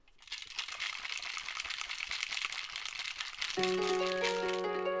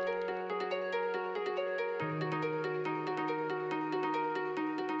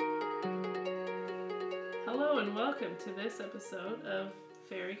Hello and welcome to this episode of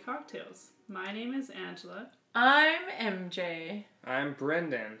Fairy Cocktails. My name is Angela. I'm MJ. I'm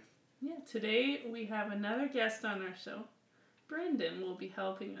Brendan. Yeah, today we have another guest on our show. Brendan will be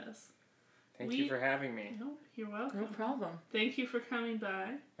helping us. Thank you for having me. No, you're welcome. No problem. Thank you for coming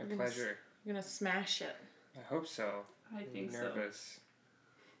by. My pleasure. You're gonna smash it. I hope so. I think so. Nervous.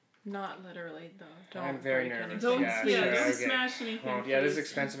 Not literally though. Don't I'm very break nervous. Don't, anything. don't smash anything. Well, yeah, this is please.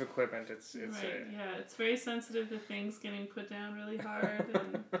 expensive equipment. It's Right, yeah, it's very sensitive to things getting put down really hard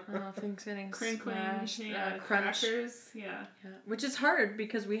and Things getting crinkling, smashed. crunch. Crunch. Crackers, yeah. Which is hard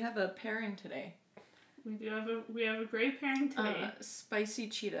because we have a pairing today. We have a great pairing today. Spicy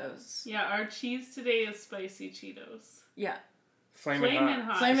Cheetos. Yeah, our cheese today is spicy Cheetos. Yeah. Flamin'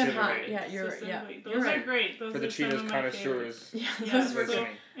 Hot. Flamin' specifically. Hot. Yeah, you're Those right. are great. Those For the are some Cheetos of my connoisseurs. favorites. Yeah, Yeah, those were so good.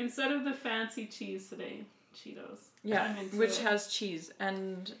 instead of the fancy cheese today, Cheetos. Yeah, I'm into which it. has cheese,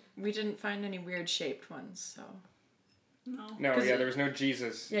 and we didn't find any weird shaped ones, so. No, 'Cause yeah, there was no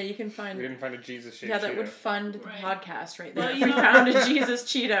Jesus. Yeah, you can find. We didn't find a Jesus shaped Yeah, that Cheeto. would fund the Right. podcast right there. Well, If you we know- found a Jesus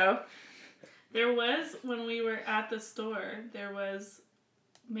Cheeto. There was, when we were at the store, there was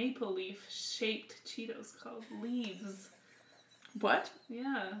maple leaf shaped Cheetos called Leaves. What?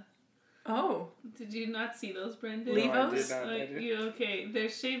 Yeah. Oh. Did you not see those, Brendan? Leave No, I Levos? did not. I did. You okay? They're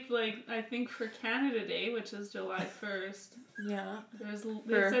shaped like, I think for Canada Day, which is July 1st. Yeah.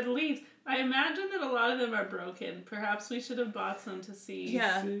 They said leaves. I imagine that a lot of them are broken. Perhaps we should have bought some to see.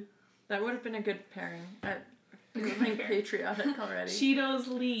 Yeah. That would have been a good pairing. Feeling patriotic already. Cheetos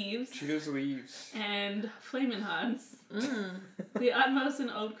Leaves. Cheetos leaves. And Flamin' Hots. Mm. The utmost in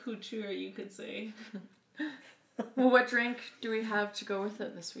haute couture, you could say. Well, what drink do we have to go with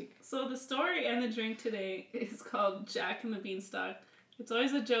it this week? So the story and the drink today is called Jack and the Beanstalk. It's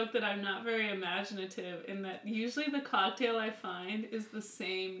always a joke that I'm not very imaginative in that usually the cocktail I find is the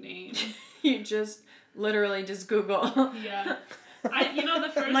same name. You just literally just Google. Yeah.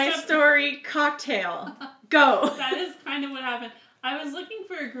 The first My story cocktail. Go. That is kind of what happened. I was looking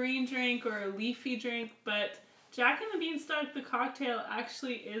for a green drink or a leafy drink, but Jack and the Beanstalk, the cocktail,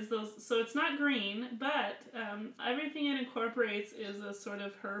 actually is those. So it's not green, but everything it incorporates is a sort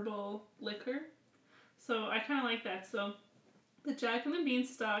of herbal liquor. So I kind of like that. So the Jack and the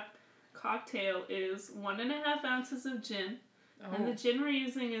Beanstalk cocktail is 1.5 ounces of gin. And the gin we're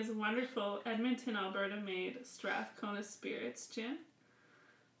using is wonderful Edmonton, Alberta made Strathcona Spirits gin.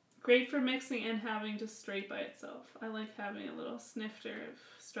 Great for mixing and having just straight by itself. I like having a little snifter of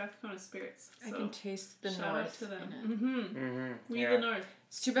Strathcona Spirits. So I can taste the shout north out to them. in it. Mm-hmm. Mm-hmm. We yeah. the north.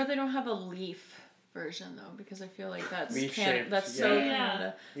 It's too bad they don't have a leaf version though, because I feel like that's Leaf-shaped, that's yeah. so Yeah.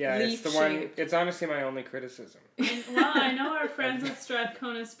 Canada. Yeah, it's the one. Leaf-shaped. It's honestly my only criticism. Well, I know our friends at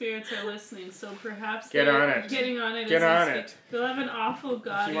Strathcona Spirits are listening, so perhaps Get they're on it. getting on it. Get as on we it. speak. They'll have an awful If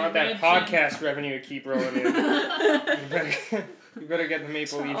gaudy you want that red podcast revenue to keep rolling in, you better get the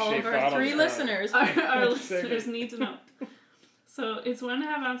maple To leaf all shaped of our bottles. 3 now. listeners. Our listeners need to know. So it's 1.5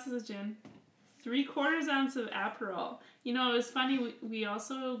 ounces of gin, 3/4 ounce of Aperol. You know, it was funny, we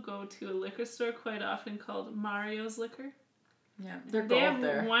also go to a liquor store quite often called Mario's Liquor. Yeah, they're They gold have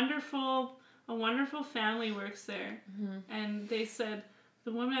there. a wonderful family works there. Mm-hmm. And they said,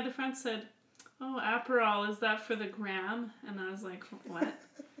 the woman at the front said, "Oh, Aperol, is that for the gram?" And I was like, "What?"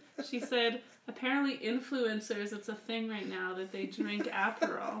 She said, "Apparently influencers, it's a thing right now that they drink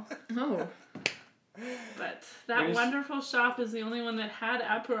Aperol." Oh. But that What is- wonderful shop is the only one that had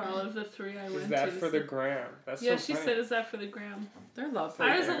Aperol of the 3 I went to. Is that for so- the gram? That's Yeah, so she funny. said, "Is that for the gram?" They're lovely.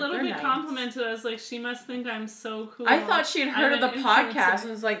 I was a there. little They're bit nice. complimented. I was like, she must think I'm so cool. I thought she had heard I'm of the an podcast influencer.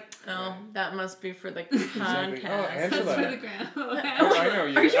 and was like, oh, that must be for the Exactly. podcast. Oh, That's Angela. for the gram. Oh, I know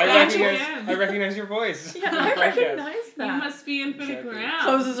you. Are you I recognize your voice. Yeah, on the I podcast. recognize You that. must be in for the Exactly. gram.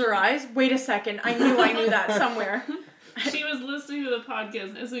 Closes her eyes. Wait a second. I knew that somewhere. She was listening to the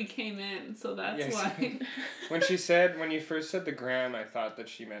podcast as we came in, so that's Yes. why. When you first said the gram, I thought that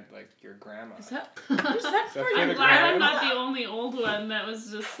she meant like your grandma. Is that for for I'm the glad I'm gram? not the only old one that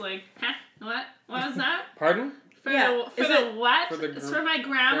was just like, huh? What? What was that? Pardon? For Yeah, the, is for the it- what? For the It's for my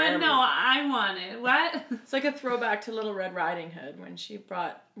grandma? grandma. No, I want it. What? It's like a throwback to Little Red Riding Hood when she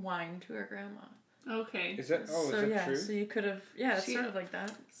brought wine to her grandma. Okay. Is that? Oh, so is that yeah, true? so you could have, yeah, it's She- sort of like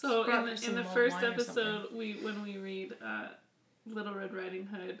that. So She brought her in some the mulled first wine or episode, when we read Little Red Riding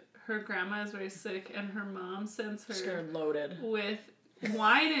Hood, her grandma is very sick, and her mom sends Just her loaded. with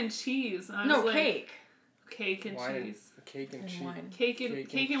wine and cheese. I was No, like, cake. Cake and Wine and- cheese. Cake and And cheese. wine. Cake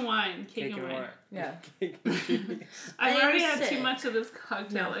and wine. Cake and wine. Yeah. Cake and cheese. I've I'm already had sick. too much of this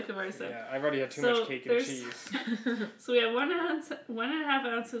cocktail, No. like I've already said. Yeah, I've already had too So much cake and there's- cheese. So we have 1.5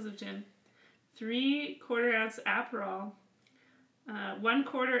 ounces of gin, 3/4 ounce Aperol,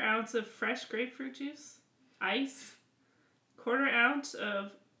 1/4 ounce of fresh grapefruit juice, ice, 1/4 ounce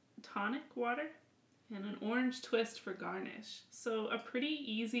of tonic water, and an orange twist for garnish. So a pretty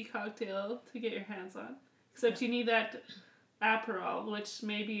easy cocktail to get your hands on. Except you need that Aperol, which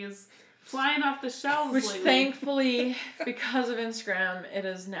maybe is flying off the shelves Which lately. thankfully, because of Instagram, it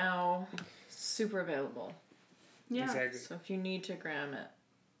is now super available. Yeah. Exactly. So if you need to gram it,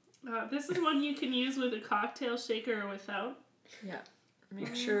 This is one you can use with a cocktail shaker or without.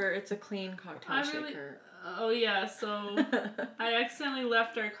 make sure it's a clean cocktail I really- shaker. Oh yeah, so I accidentally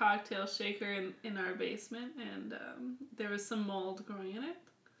left our cocktail shaker in our basement, and there was some mold growing in it.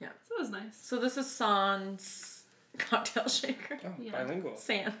 Yeah. So it was nice. So this is Sans cocktail shaker. Oh, Yeah. bilingual.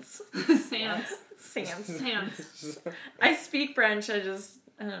 Sans. Sans. Sans. Sans. I speak French, I don't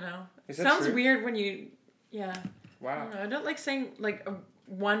know. Is that Sounds true? weird when you, I Wow. don't know. I don't like saying like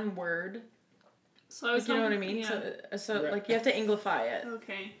one word. So I was Like, you know what I hoping- mean? Yeah. So Right. like you have to Englify it.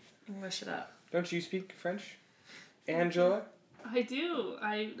 Okay. English it up. Don't you speak French? Angela? I do.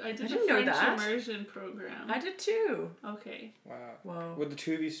 I did a didn't know French that. immersion program. I did too. Okay. Wow. Whoa. Would the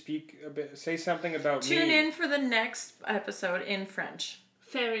two of you speak a bit? Say something about Tune me. in for the next episode in French.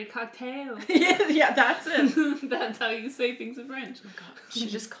 Fairy cocktail. yeah, that's it. That's how you say things in French. Oh God, she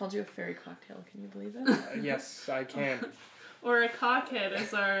just called you a fairy cocktail. Can you believe it? Yes, I can. Or a cockhead,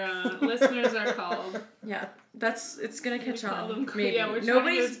 as our listeners are called. Yeah, it's gonna catch We call on. them- Maybe yeah, we're trying to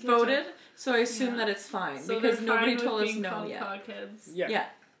nobody's catch voted, so I assume Yeah. that it's fine So because they're nobody fine with told us being no called yet. cockheads. Yeah. Yeah,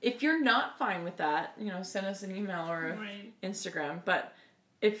 if you're not fine with that, send us an email or a Right. Instagram. But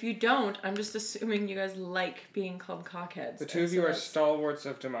if you don't, I'm just assuming you guys like being called cockheads. The two and of so you are that's- stalwarts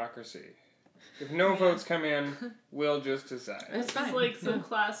of democracy. If no Yeah. votes come in, we'll just decide. It's It's fine. like some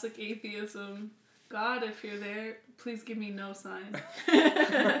classic atheism. God, if you're there, please give me no sign.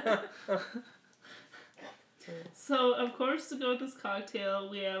 So, of course, to go with this cocktail,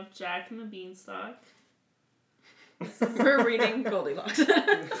 we have Jack and the Beanstalk. We're reading Goldilocks.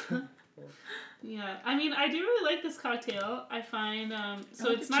 Yeah, I mean, I do really like this cocktail. I find, so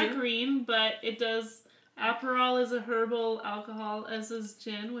like it's it not too. green, but it does, Aperol is a herbal alcohol, as is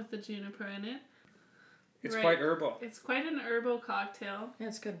gin with the juniper in it. It's Right. quite herbal. It's quite an herbal cocktail. Yeah,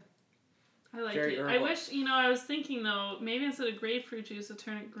 it's good. I like Very it. herbal. I wish, I was thinking though, maybe instead of grapefruit juice, to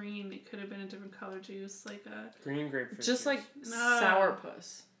turn it green, it could have been a different color juice, like a. Green grapefruit. Just like No.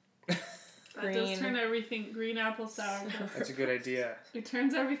 sourpuss. That does turn everything green apple sour. That's a good idea. It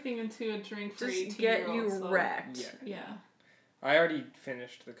turns everything into a drink for Just 18-year-olds. get you so- wrecked. Yeah. Yeah. I already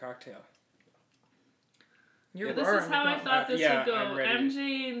finished the cocktail. You're Yeah, this roaring is to how I go. thought this Yeah, would go. I'm ready.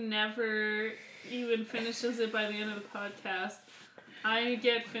 MJ never even finishes it by the end of the podcast. I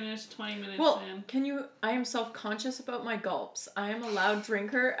get finished 20 minutes Well, in. I am self-conscious about my gulps. I am a loud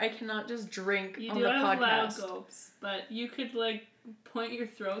drinker. I cannot just drink You on do the have loud podcast. gulps, but you could point your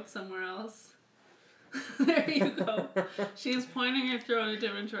throat somewhere else. There you go. She's pointing her throat in a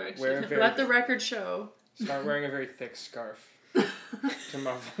different direction. Where- Very Let the good. record show. Start wearing a very thick scarf to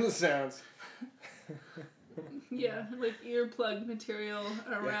muffle the sounds. Yeah, like earplug material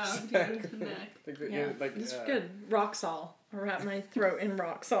around exactly. your neck. Like the- Yeah, like, it's good. Roxol. I wrap my throat in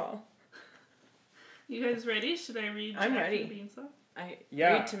Roxol. You guys ready? Should I read I'm Jack ready. and the Beanstalk?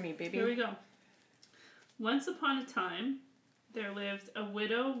 Yeah. Read to me, baby. Here we go. Once upon a time, there lived a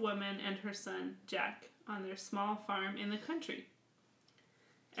widow woman and her son, Jack, on their small farm in the country.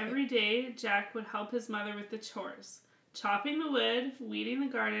 Every day, Jack would help his mother with the chores, chopping the wood, weeding the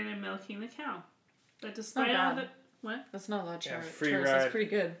garden, and milking the cow. But despite all the... bad. What? That's not a lot of Yeah, chores. free That's ride. pretty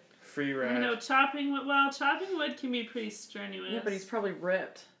good. Free I ride. know, chopping wood can be pretty strenuous. Yeah, but he's probably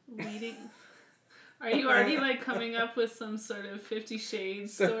ripped. Weeding... Are you already, coming up with some sort of 50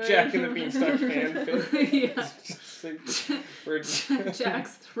 Shades So story? Jack and the Beanstalk fanfic. Yeah. Just like, we're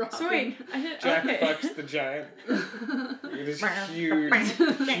Jack's throbbing. So wait, I didn't. Jack okay. fucks the giant. With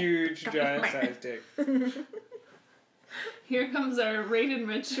his huge giant-sized dick. Here comes our rated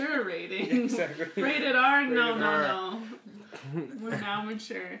mature rating. Exactly. Rated R? No, Rated no, R. no. We're now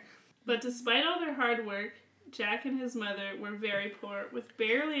mature. But despite all their hard work, Jack and his mother were very poor, with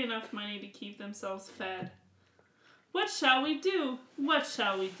barely enough money to keep themselves fed. "What shall we do? What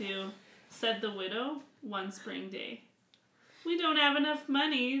shall we do?" said the widow one spring day. "We don't have enough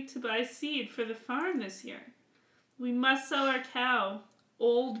money to buy seed for the farm this year. We must sell our cow,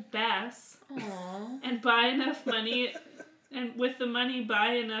 Old Bess, Aww. and buy enough money And with the money,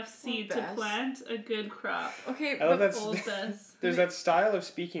 buy enough seed to Bess. plant a good crop. Okay, I love but that. Old Bess. There's that style of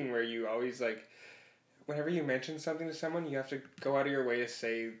speaking where you always like, whenever you mention something to someone, you have to go out of your way to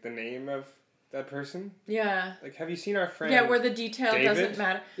say the name of that person. yeah. Like, have you seen our friend? Yeah, where the detail David? doesn't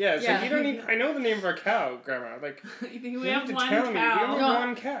matter. Yeah, it's Yeah. like, you don't need. I know the name of our cow, Grandma. Like, we you have need to one tell me. We cow. only No. have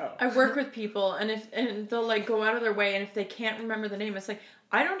one cow. I work with people, and they'll like go out of their way, and if they can't remember the name, it's like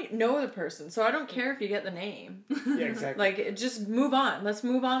I don't know the person, so I don't care if you get the name. Yeah, exactly. Like, just move on. Let's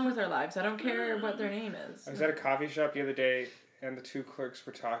move on with our lives. I don't care what their name is. I was at a coffee shop the other day, and the two clerks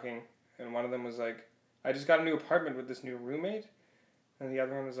were talking, and one of them was like, I just got a new apartment with this new roommate. And the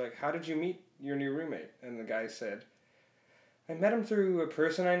other one was like, how did you meet your new roommate? And the guy said, I met him through a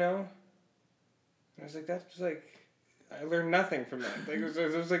person I know. And I was like, that's like, I learned nothing from that. Like,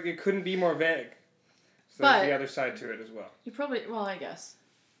 it was like, it couldn't be more vague. So But- there's the other side to it as well. You probably, well, I guess.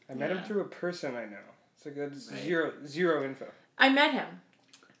 I met him Yeah. through a person I know. It's like, that's Right. zero info. I met him.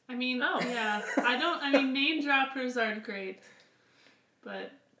 I mean, Oh. yeah. I mean, name droppers aren't great.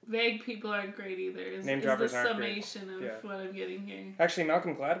 But vague people aren't great either. Is Name the droppers aren't great. summation of Yeah. what I'm getting here. Actually,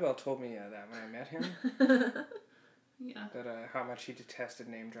 Malcolm Gladwell told me that when I met him, Yeah. that how much he detested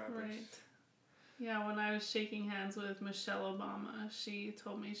name droppers. Right. Yeah, when I was shaking hands with Michelle Obama, she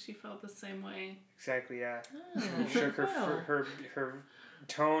told me she felt the same way. Exactly, yeah. Oh, He shook her, wow. her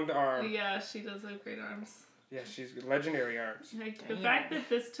toned arm. Yeah, she does have great arms. Yeah, she's got legendary arms. Like, the Damn. fact that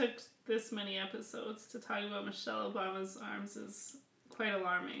this took this many episodes to talk about Michelle Obama's arms is quite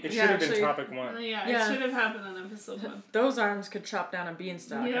alarming. It Yeah, should have been actually- topic one. Yeah, Yeah. it should have happened on episode 1. Those arms could chop down a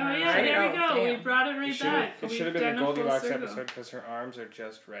beanstalk. Yeah, am I yeah, right? there we Oh, go. We damn. brought it right back. It We've should have been done the a full Goldilocks circle. episode because her arms are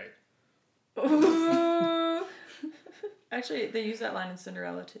just right. Ooh. Actually, they use that line in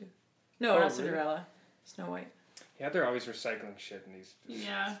Cinderella too. No, Oh, not really? Cinderella. Snow White. Yeah, they're always recycling shit in these.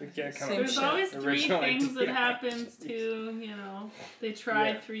 Yeah. We can't come Same up There's with shit. always 3 original things that idea. happens to, you know, they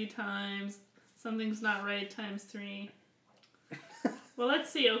try Yeah. 3 times, something's not right times 3. Well,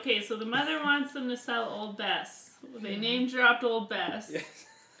 let's see. Okay, so the mother wants them to sell Old Bess. They name dropped Old Bess. Yes.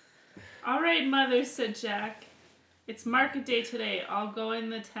 All right, mother, said Jack. It's market day today. I'll go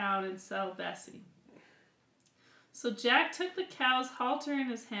in the town and sell Bessie. So Jack took the cow's halter in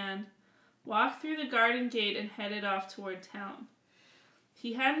his hand, walked through the garden gate, and headed off toward town.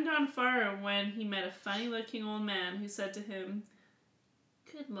 He hadn't gone far when he met a funny-looking old man who said to him,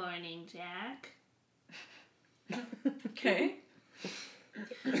 "Good morning, Jack." Okay.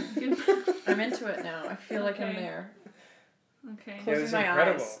 Good- I'm into it now. I feel like I'm Okay. there. okay. Yeah, Closing it's my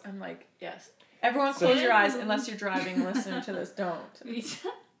incredible. eyes. I'm like, yes. Everyone So- close your eyes unless you're driving listening to this. Don't.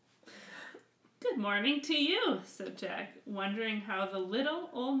 Good morning to you, said Jack, wondering how the little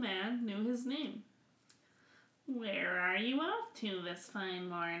old man knew his name. Where are you off to this fine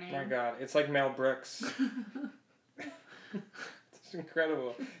morning? My God, it's like Mel Brooks. It's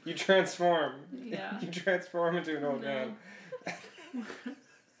incredible. You transform. Yeah. You transform into an old No. man.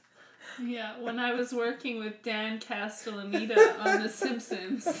 Yeah, when I was working with Dan Castellaneta on The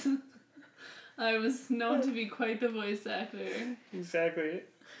Simpsons, I was known to be quite the voice actor. Exactly.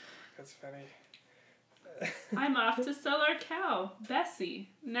 That's funny. I'm off to sell our cow, Bessie.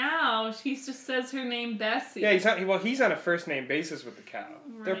 Now she just says her name Bessie. Yeah, he's on a first name basis with the cow.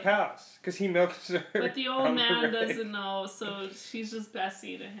 They're Right. pals because he milks her. But the old on man right. doesn't know, so she's just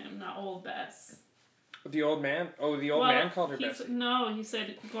Bessie to him, not Old Bess. The old man. Oh, the old man called her Bessie. No, he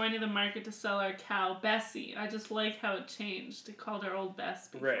said going to the market to sell our cow, Bessie. I just like how it changed. He called her Old Bess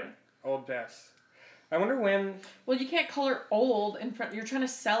before. Right. Old Bess. I wonder when. Well, you can't call her old in front. You're trying to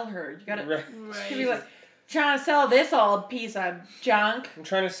sell her. You gotta. Right. You'd be Right. like, trying to sell this old piece of junk. I'm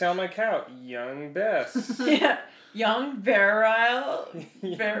trying to sell my cow, young Bess. Yeah. Young, virile,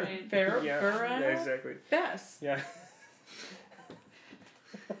 Right. virile, Yeah, exactly. Bess. Yeah.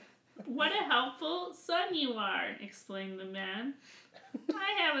 What a helpful son you are, explained the man.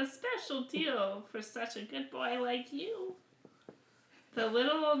 I have a special deal for such a good boy like you. The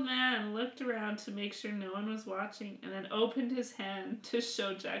little old man looked around to make sure no one was watching and then opened his hand to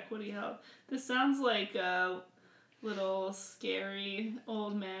show Jack what he held. This sounds like a little scary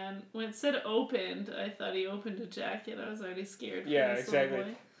old man. When it said opened, I thought he opened a jacket. I was already scared for Yeah, this little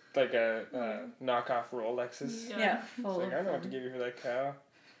exactly. boy. Like a knockoff Rolexes. Yeah. It's Full like, of I know what to give you for that cow.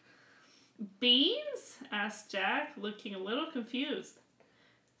 Beans? Asked Jack, looking a little confused.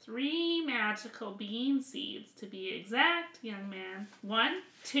 3 magical bean seeds, to be exact, young man. 1,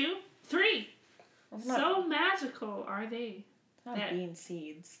 2, 3. It's not, So magical are they. not that- bean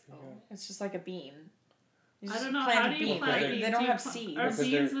seeds. Yeah. It's just like a bean. You I just don't know, plant how a do you bean, plant right? beans? They don't Do you have pla- seeds. Are Because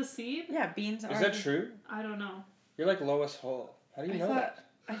beans they're- the seed? Yeah, beans are. Is that true? I don't know. You're like Lois Hole. How do you know that?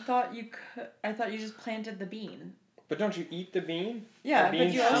 I thought you could. I thought you just planted the bean. But don't you eat the bean? Yeah, Or but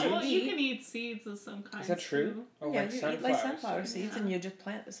bean you Yeah, also seeds? well, eat. you can eat seeds of some kind. Is that true? Too. Oh, yeah, like you sunflower eat like sunflower seeds. seeds, Yeah. and you just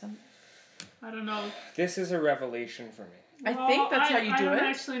plant the sun. I don't know. This is a revelation for me. I think that's how you I do don't it.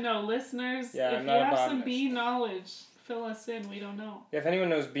 actually know. Listeners, Yeah, if I'm you not a have some botanist. bee knowledge, fill us in. We don't know. Yeah, if anyone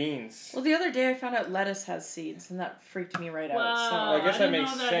knows beans. Well, the other day I found out lettuce has seeds, and that freaked me right out. Wow, So I guess that didn't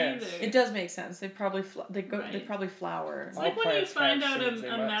makes know that sense. either. it does make sense. They probably they Right. probably flower. It's All like when you plants find have out seeds, they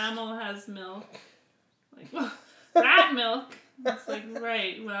a must. mammal has milk. Like, rat milk. It's like,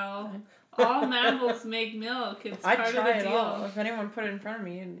 right, well, all mammals make milk. It's I'd part of try the it deal. all. If anyone put it in front of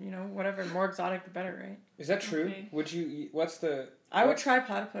me, and whatever, more exotic the better, right? Is that true? Okay. Would you eat? What's the? I would what's- try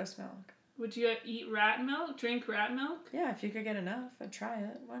platypus milk. Would you eat rat milk? Drink rat milk? Yeah, if you could get enough, I'd try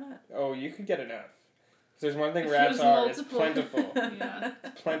it. Why not? Oh, you could get enough. If there's one thing If rats there's are, it's multiple. plentiful. Yeah.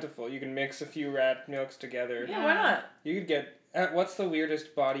 It's plentiful. You can mix a few rat milks together. Yeah, why not? You could get. What's the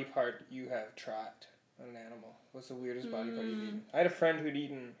weirdest body part you have tried on an animal? What's the weirdest body part you've eaten? I had a friend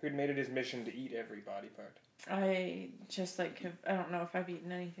who'd made it his mission to eat every body part. I just I don't know if I've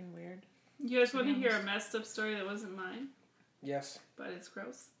eaten anything weird. You guys want to hear a messed up story that wasn't mine? Yes. But it's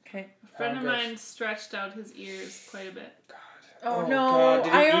gross. Okay. A friend of gross. mine stretched out his ears quite a bit. God. Oh, no, God.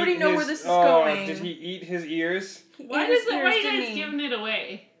 Did he I already eat know his- where this is oh, going. Did he eat his ears? Why Ate his are ears, you didn't guys he? giving it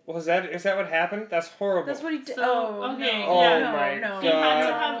away? Well, is that what happened? That's horrible. That's what he did. So, oh, okay, no. Oh yeah. my no, He had to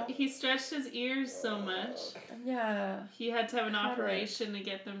God. have. He stretched his ears so much. Yeah. He had to have an Got it. operation to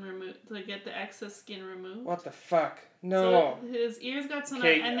get them removed, to get the excess skin removed. What the fuck? No. So his ears got so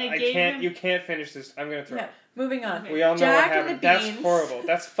Okay, and they I gave can't. him. You can't finish this. I'm gonna throw. Yeah. Moving on. Okay. We all know Jack what and happened. the That's beans. horrible.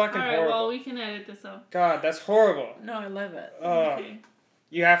 That's fucking All right, horrible. well we can edit this out. God, that's horrible. No, I love it. Okay.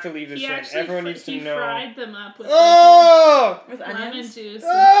 You have to leave this He in. actually Everyone needs to he know. fried them up with Oh! With lemon onions. juice.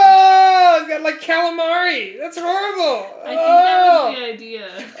 Oh! It's got like calamari. That's horrible. I think that was the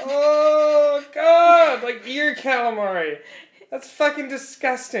idea. Oh God! Like ear calamari. That's fucking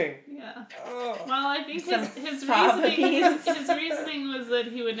disgusting. Yeah. Oh. Well, I think Some his fava reasoning beans. his reasoning was that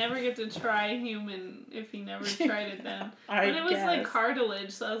he would never get to try human if he never tried it then. I But it was like guess.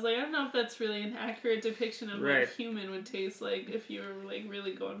 cartilage, so I was like, I don't know if that's really an accurate depiction of Right. what human would taste like if you were like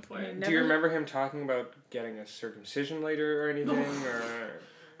really going for it. Yeah. Do you Never- remember him talking about getting a circumcision later or anything? Or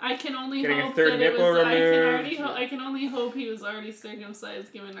I can only Getting a hope third that it nipple was. removed. I can only hope he was already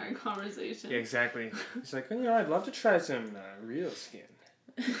circumcised given our conversation. yeah, exactly. He's like, I'd love to try some real skin.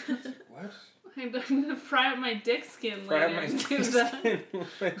 I was like, what? I'm gonna fry up my dick skin Fry later. up my and do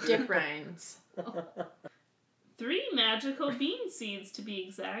that. Dick rinds. 3 magical bean seeds to be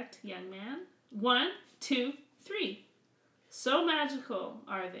exact, young man. 1, 2, 3. So magical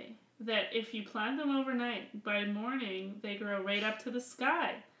are they that if you plant them overnight, by morning they grow right up to the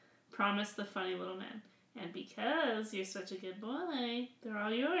sky, promised the funny little man. And because you're such a good boy, they're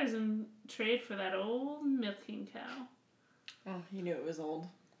all yours in trade for that old milking cow. Oh, you knew it was old.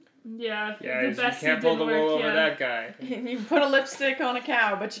 Yeah, Yeah, the you best can't pull the didn't wool work, over yeah. that guy. You put a lipstick on a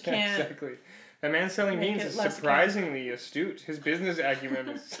cow, but you Yeah, can't. exactly. That man selling Make beans it is less surprisingly astute. His business acumen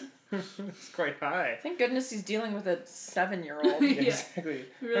is it's quite high. Thank goodness he's dealing with a 7-year-old. Yeah. Exactly.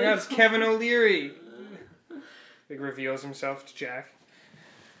 Really Oh my God, it's cool. Kevin O'Leary. Like reveals himself to Jack.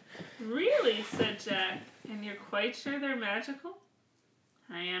 Really, said Jack, and you're quite sure they're magical?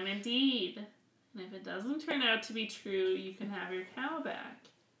 I am indeed. And if it doesn't turn out to be true, you can have your cow back.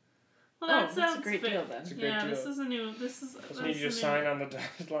 Well, Oh, that that's a sounds great fair. deal then. It's a great Yeah, deal. this is a new. This is. Doesn't need you to sign on the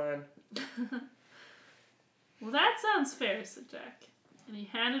dotted line. Well, that sounds fair, said Jack. And he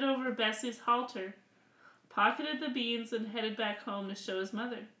handed over Bessie's halter, pocketed the beans, and headed back home to show his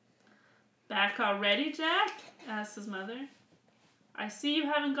mother. Back already, Jack? Asked his mother. I see you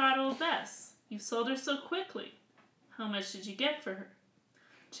haven't got old Bess. You've sold her so quickly. How much did you get for her?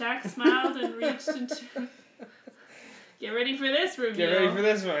 Jack smiled and reached into... Get ready for this reveal. Get ready for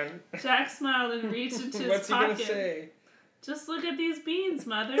this one. Jack smiled and reached into his What's he pocket. gonna say? Just look at these beans,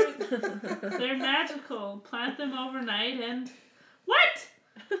 Mother. They're magical. Plant them overnight and... What?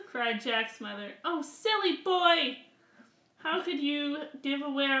 Cried Jack's mother. Oh, silly boy! How could you give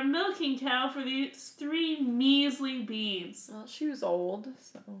away our milking cow for these 3 measly beans? Well, she was old,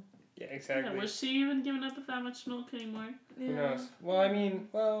 so. Yeah, exactly. Yeah, was she even giving up that much milk anymore? Yeah. Who knows? Well, I mean,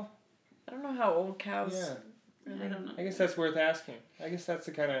 I don't know how old cows. yeah. I don't know. I guess that's worth asking. I guess that's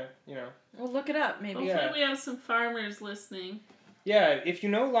the kind of, Well, look it up, maybe. Hopefully Yeah. we have some farmers listening. Yeah, if you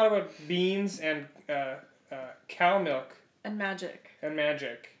know a lot about beans and cow milk And magic. and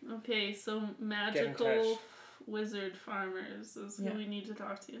magic, Okay, so touch. magical wizard farmers is who Yeah. we need to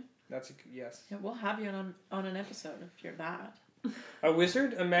talk to. that's yes. Yeah, we'll have you on an episode if you're that. A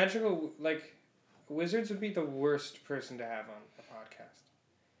wizard, a magical, wizards would be the worst person to have on a podcast.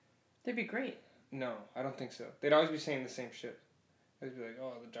 They'd be great. No, I don't think so. They'd always be saying the same shit. They'd be like,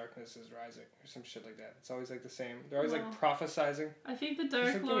 "Oh, the darkness is rising," or some shit like that. It's always like the same. They're always like prophesizing. I think the Just, Dark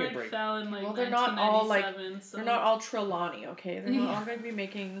like, give me a Lord break. fell in like Well, they're not all, like- 1997. So. They're not all Trelawney, okay? They're not all going to be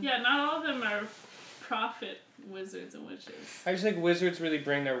making... Yeah, not all of them are prophet wizards and witches. I just think wizards really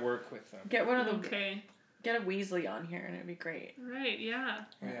bring their work with them. Get one of the... Okay. Get a Weasley on here and it'd be great. Right. Yeah.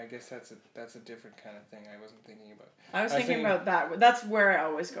 Yeah, I guess that's a different kind of thing. I wasn't thinking about. I was thinking about that. That's where I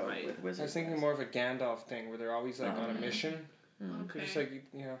always go Right. with wizards. I was thinking more of a Gandalf thing where they're always like on a mission. Okay. They're just like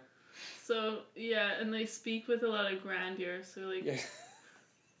you know. So yeah, and they speak with a lot of grandeur. So like Yeah.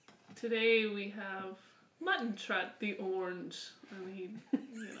 today we have Mutton Trot the Orange, and he,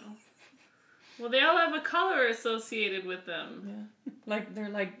 well, they all have a color associated with them. Yeah. Like, they're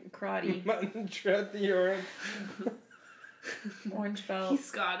like karate. Mutton Trot the Orange. Orange belt. He's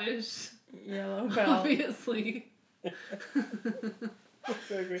Scottish, Yellow belt. obviously.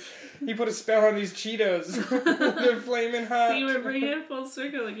 Exactly. He put a spell on these Cheetos. They're flaming hot. See, we're bringing it full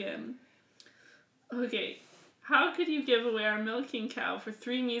circle again. Okay, how could you give away our milking cow for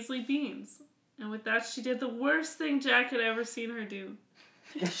 3 measly beans? And with that, she did the worst thing Jack had ever seen her do.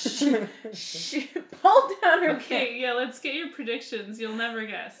 she pulled down her Okay, yeah, let's get your predictions. You'll never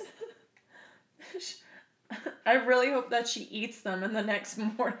guess. I really hope that she eats them and the next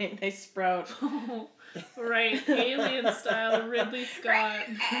morning they sprout. Oh, right, alien style Ridley Scott.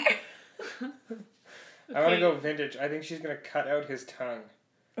 I want to go vintage. I think she's gonna cut out his tongue.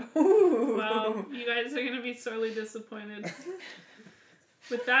 Ooh. Wow, you guys are gonna be sorely disappointed.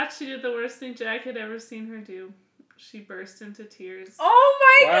 With that, she did the worst thing Jack had ever seen her do. She burst into tears.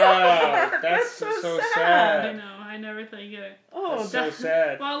 Oh my Wow, god! that's so so I sad. know, I never thought you'd get it. Oh, That's so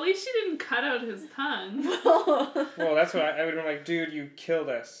sad. Well, at least she didn't cut out his tongue. Well, that's what I would have been like, dude, you killed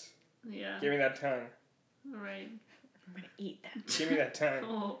us. Yeah, Give me that tongue. right. I'm gonna eat that. Give me that tongue.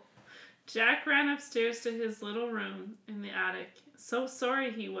 Oh. Jack ran upstairs to his little room in the attic. So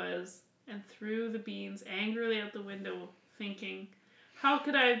sorry he was, and threw the beans angrily out the window, thinking, "How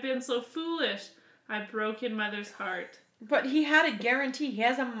could I have been so foolish? I broke Mother's heart." But he had a guarantee. He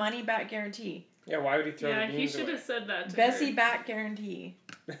has a money back guarantee. Yeah, why would he throw Yeah, the he beans should away? have said that to Bessie her. back guarantee.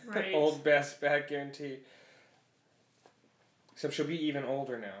 Right. Old Bess back guarantee. Except she'll be even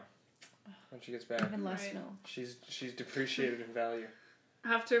older now when she gets back. Even less Right. milk. She's depreciated in value.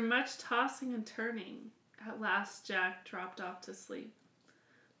 After much tossing and turning, at last Jack dropped off to sleep.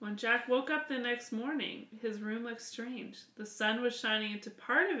 When Jack woke up the next morning, his room looked strange. The sun was shining into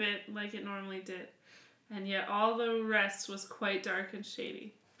part of it like it normally did, and yet all the rest was quite dark and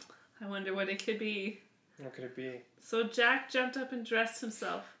shady. I wonder what it could be. What could it be? So Jack jumped up and dressed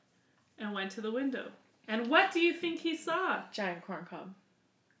himself and went to the window. And what do you think he saw? Giant corn cob.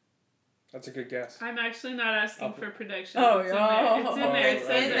 That's a good guess. I'm actually not asking Oh. for predictions. Oh, it's in there. It's in there. It oh,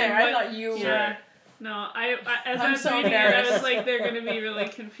 says in it. there. I What- thought you Yeah. were. No, I as I'm I was so reading it, I was embarrassed. like, they're going to be really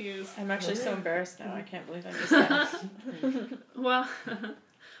confused. I'm actually so embarrassed now. I can't believe I just said. Well,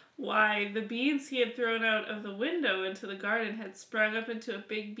 why, the beans he had thrown out of the window into the garden had sprung up into a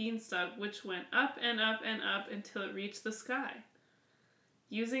big beanstalk which went up and up and up until it reached the sky.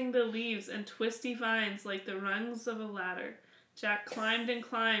 Using the leaves and twisty vines like the rungs of a ladder, Jack climbed and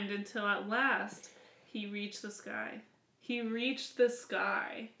climbed until at last he reached the sky. He reached the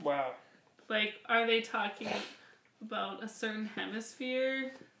sky. Wow. Like, are they talking about a certain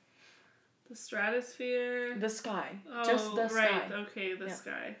hemisphere? The stratosphere? The sky. Oh, Just the right. sky. Okay, the Yeah.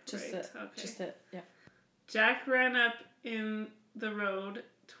 sky. Just right. it. Okay. Just it. Yeah. Jack ran up in the road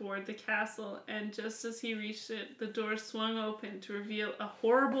toward the castle, and just as he reached it, the door swung open to reveal a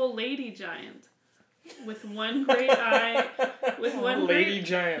horrible lady giant with one great eye. With one lady great,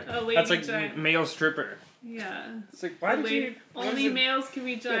 giant. a lady That's like giant. male stripper. Yeah. It's like why A did lady- you? why Only is it- males can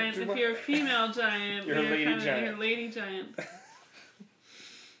be giants. do If what- you're a female giant, You're a lady kinda, giant. You're a lady giant.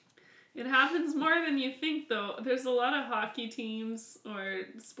 It happens more than you think, though. There's a lot of hockey teams or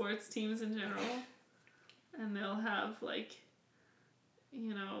sports teams in general, and they'll have like,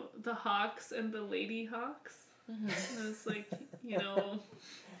 the Hawks and the Lady Hawks. And it's like,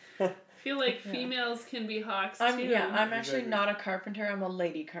 I feel like Yeah. females can be hawks I'm too. I'm actually Exactly. not a carpenter. I'm a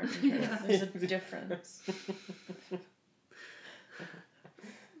lady carpenter. Yeah. There's a difference.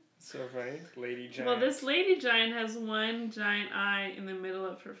 So funny, lady giant. Well, this lady giant has one giant eye in the middle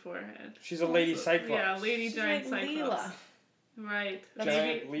of her forehead. She's a lady So- cyclops. Yeah, lady She's giant like cyclops. Leela. Right. That's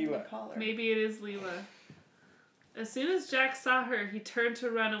Giant what we Leela. call her. Maybe it is Leela. As soon as Jack saw her, he turned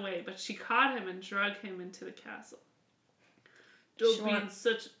to run away, but she caught him and dragged him into the castle. She Don't be in want-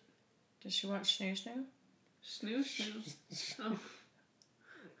 such Does she want snoo snoo? snoo snoo. Oh.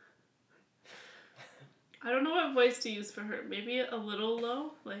 I don't know what voice to use for her. Maybe a little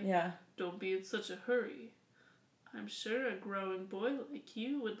low? Like, Yeah. don't be in such a hurry. I'm sure a growing boy like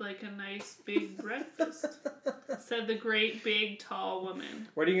you would like a nice big breakfast, said the great big tall woman.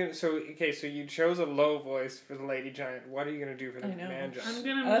 What are you gonna? So you chose a low voice for the lady giant. What are you gonna do for the I know. man giant? I'm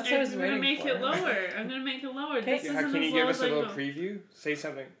gonna, That's what I was I'm gonna waiting make for. it lower. I'm gonna make it lower. This Yeah, isn't can you as give low us as a I little go. preview? Say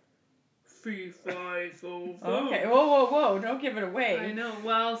something. 3, 5, 4, 4. Okay. Whoa! Don't give it away. I know.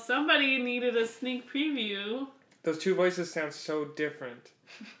 Well, somebody needed a sneak preview. Those two voices sound so different.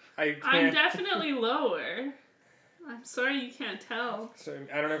 I can't. I'm definitely lower. I'm sorry you can't tell. So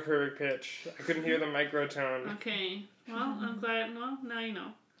I don't have perfect pitch. I couldn't hear the microtone. Okay. Well, I'm glad. Well, now you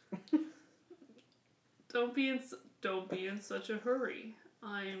know. Don't be in such a hurry.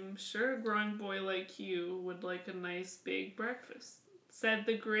 I'm sure a growing boy like you would like a nice big breakfast, said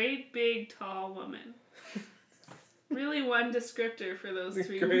the great big tall woman. Really one descriptor for those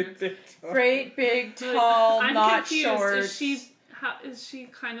three words. Great, big, tall, I'm not confused. short. Is she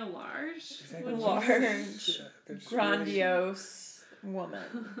kind of large? Large, grandiose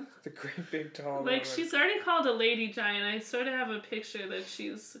woman. The great big tall Like, woman. she's already called a lady giant. I sort of have a picture that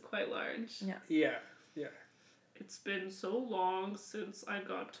she's quite large. Yeah. It's been so long since I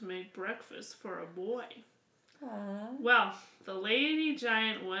got to make breakfast for a boy. Aww. Well, the lady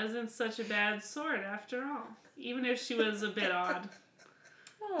giant wasn't such a bad sort after all, even if she was a bit odd.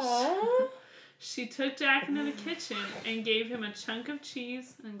 Aww. She took Jack into the kitchen and gave him a chunk of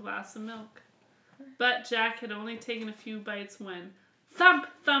cheese and a glass of milk. But Jack had only taken a few bites when, thump,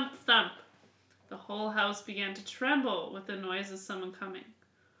 thump, thump, the whole house began to tremble with the noise of someone coming.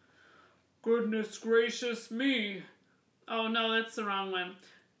 Goodness gracious me. Oh no, that's the wrong one.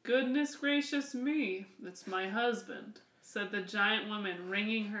 Goodness gracious me, it's my husband, said the giant woman,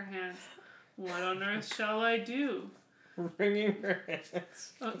 wringing her hands. What on earth shall I do? Wringing her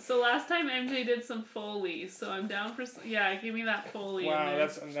hands. Oh, so last time MJ did some Foley, so I'm down for... Yeah, give me that Foley. Wow, in there.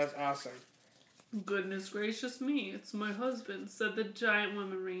 that's awesome. Goodness gracious me, it's my husband, said the giant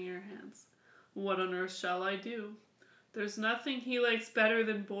woman, wringing her hands. What on earth shall I do? There's nothing he likes better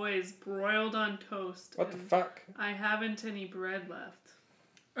than boys broiled on toast. What the fuck? I haven't any bread left.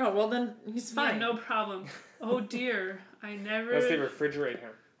 Oh, well then he's fine. Yeah, no problem. Oh dear, I never... Unless they refrigerate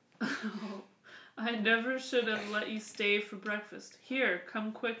him. I never should have let you stay for breakfast. Here,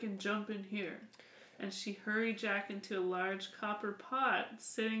 come quick and jump in here. And she hurried Jack into a large copper pot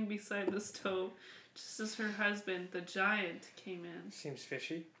sitting beside the stove, just as her husband, the giant, came in. Seems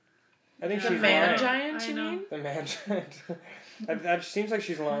fishy. I think Yeah. she's The man lying. giant, I you know. mean? The man giant. That seems like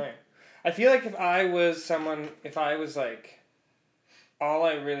she's lying. I feel like if I was like, all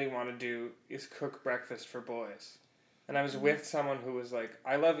I really want to do is cook breakfast for boys, and I was with someone who was like,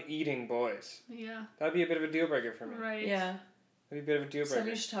 I love eating boys, Yeah, that'd be a bit of a deal breaker for me. right. Yeah. That'd be a bit of a deal breaker. Something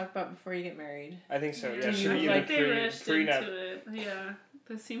you should talk about before you get married. I think so. Yeah, I should be feel like even they rushed pre-nut. into it. Yeah,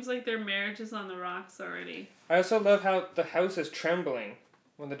 it seems like their marriage is on the rocks already. I also love how the house is trembling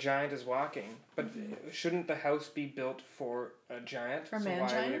when the giant is walking. But shouldn't the house be built for a giant? For so man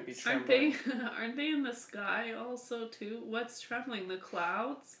why would it be giants? trembling? Aren't they in the sky also too? What's trembling? The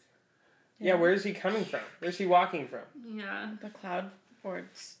clouds? Yeah, where is he coming from? Where's he walking from? Yeah. The cloud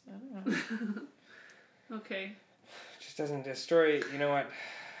boards. I don't know. Okay. Just doesn't. This story, you know what?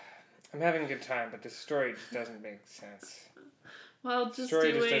 I'm having a good time, but this story just doesn't make sense. Well, The just story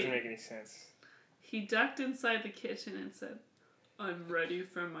you just wait. doesn't make any sense. He ducked inside the kitchen and said, I'm ready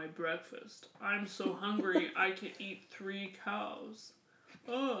for my breakfast. I'm so hungry I could eat 3 cows.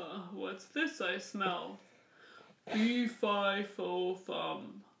 What's this I smell?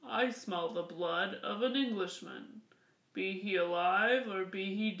 Fee-fi-fo-fum. I smell the blood of an Englishman. Be he alive or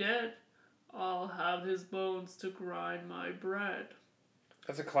be he dead, I'll have his bones to grind my bread.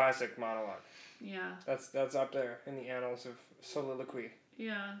 That's a classic monologue. Yeah, That's up there in the annals of soliloquy.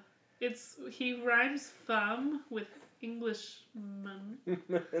 yeah. He rhymes fum with Englishman.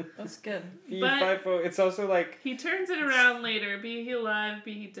 That's good. It's also like, He turns it around later. Be he alive,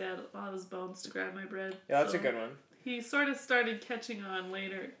 be he dead. I'll have his bones to grab my bread. yeah, that's So a good one. He sort of started catching on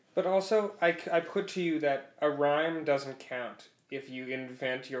later. But also, I put to you that a rhyme doesn't count if you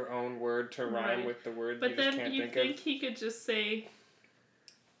invent your own word to rhyme Right. with the word But you just then can't you think think of. he could just say,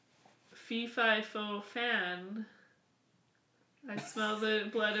 Fee-fi-fo-fan. I smell the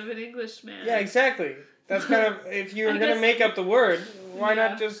blood of an Englishman. Yeah, exactly. That's kind of, if you're I going to guess- make up the word, why Yeah.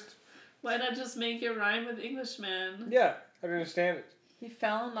 not just, Why not just make it rhyme with Englishman? yeah, I don't understand it. He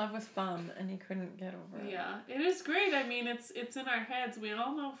fell in love with fun and he couldn't get over it. Yeah, it is great. I mean, it's in our heads. We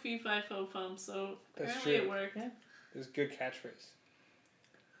all know Fee-fi-fo-fum, so That's apparently true. it worked. Yeah. It was a good catchphrase.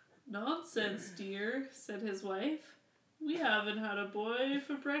 Nonsense, dear, said his wife. We haven't had a boy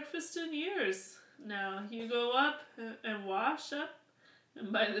for breakfast in years. Now you go up and wash up,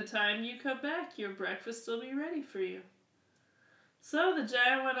 and by the time you come back, your breakfast will be ready for you. So the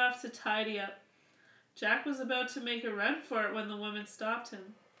giant went off to tidy up. Jack was about to make a run for it when the woman stopped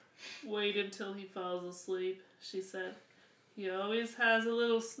him. Wait until he falls asleep, she said. He always has a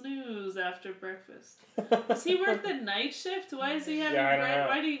little snooze after breakfast. Does he work the night shift? Why is he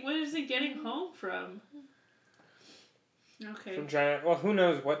having where is he getting home from? Okay. From giant. Well, who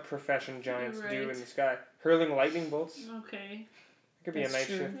knows what profession giants do in the sky? Hurling lightning bolts. Okay. It could be a night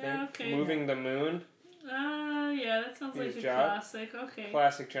shift thing. Yeah, okay. Moving the moon. Yeah, that sounds like a classic. Okay.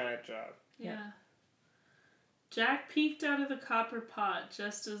 Classic giant job. Yeah. Jack peeked out of the copper pot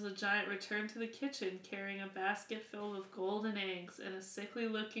just as the giant returned to the kitchen carrying a basket filled with golden eggs and a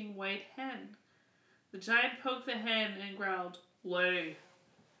sickly-looking white hen. The giant poked the hen and growled, "Lay."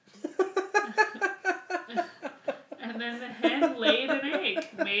 And then the hen laid an egg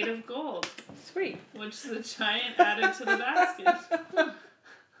made of gold. Sweet. Which the giant added to the basket.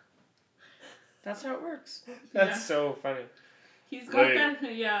 That's how it works. That's so funny. He's got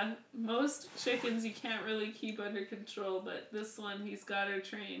that, yeah. Most chickens you can't really keep under control, but this one, he's got her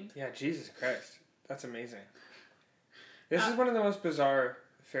trained. Yeah, Jesus Christ. That's amazing. This is one of the most bizarre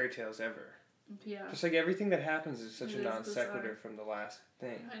fairy tales ever. Yeah. Just like everything that happens is such a non sequitur from the last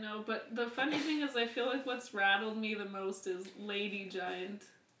thing. I know, but the funny thing is I feel like what's rattled me the most is Lady Giant.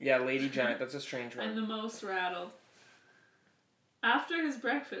 Yeah, Lady Giant. That's a strange one. And the most rattled. After his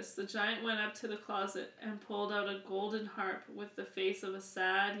breakfast, the giant went up to the closet and pulled out a golden harp with the face of a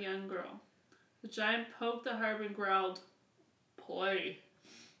sad young girl. The giant poked the harp and growled, "Play."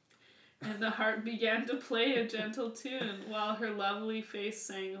 And the harp began to play a gentle tune while her lovely face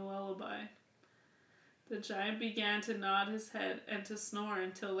sang a lullaby. The giant began to nod his head and to snore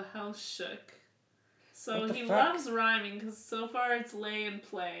until the house shook. So he loves rhyming because so far it's lay and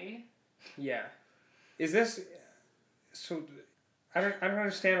play. Yeah. Is this... So... I don't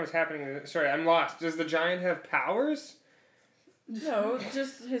understand what's happening. Sorry, I'm lost. Does the giant have powers? No,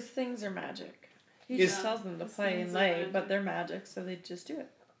 just his things are magic. He just tells them to play and lay, but they're magic, so they just do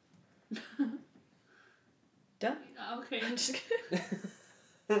it. Done. Okay. I'm just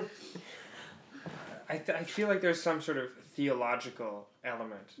kidding. I feel like there's some sort of theological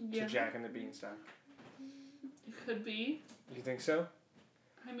element to Jack and the Beanstalk. It could be. You think so?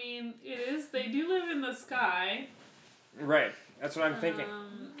 I mean, it is. They do live in the sky. Right. That's what I'm thinking.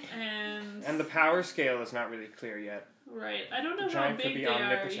 And the power scale is not really clear yet. Right. I don't know how big they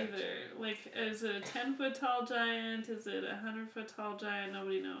are either. Like, is it a 10-foot tall giant? Is it a 100-foot tall giant?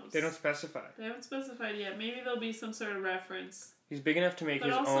 Nobody knows. They don't specify. They haven't specified yet. Maybe there'll be some sort of reference. He's big enough to make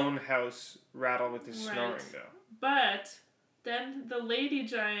his own house rattle with his snoring, though. But then the lady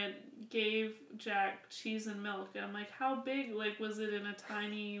giant gave Jack cheese and milk. And I'm like, how big? Like, was it in a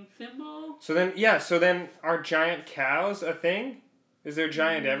tiny thimble? So then are giant cows a thing? Is there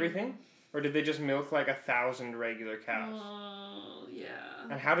giant everything? Or did they just milk like 1,000 regular cows? Oh, yeah.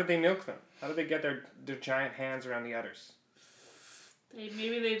 And how did they milk them? How did they get their giant hands around the udders?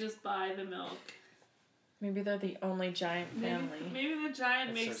 Maybe they just buy the milk. Maybe they're the only giant family. Maybe the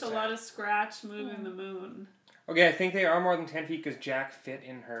giant makes a lot of scratch moving the moon. Okay, I think they are more than 10 feet because Jack fit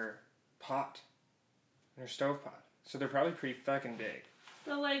in her pot. In her stove pot. So they're probably pretty fucking big.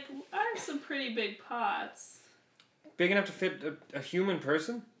 But, like, I have some pretty big pots. Big enough to fit a human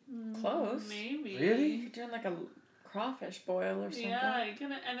person? Close. Maybe. Really? You're doing like a crawfish boil or something. Yeah,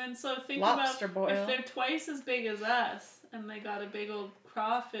 and then so think Lobster about boil. if they're twice as big as us and they got a big old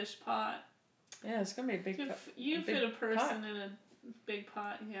crawfish pot. Yeah, it's gonna be a big pot. You fit a person in a big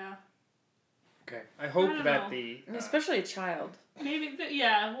pot, yeah. Okay, I hope that especially a child. Maybe,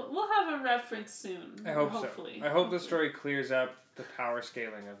 we'll have a reference soon. I hope hopefully. so. I hope the story clears up the power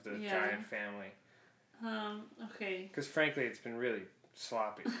scaling of the giant family. Okay. Because frankly, it's been really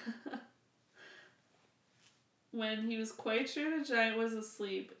sloppy. When he was quite sure the giant was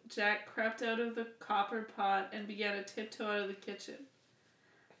asleep, Jack crept out of the copper pot and began to tiptoe out of the kitchen.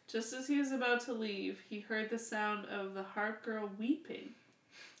 Just as he was about to leave, he heard the sound of the harp girl weeping.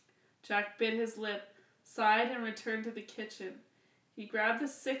 Jack bit his lip, sighed, and returned to the kitchen. He grabbed the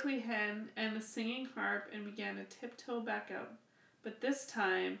sickly hen and the singing harp and began to tiptoe back out. But this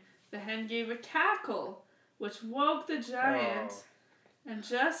time, the hen gave a cackle, which woke the giant. Oh. And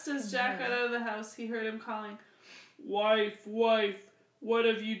just as Jack got out of the house, he heard him calling, "Wife, wife, what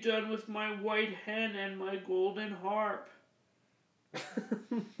have you done with my white hen and my golden harp?"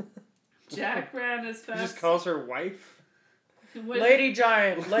 Jack ran as fast. He just calls her wife? Lady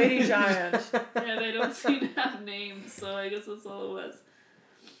Giant, Lady Giant. Yeah, they don't seem to have names, so I guess that's all it was.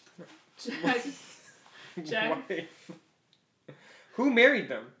 Jack. Wife. Who married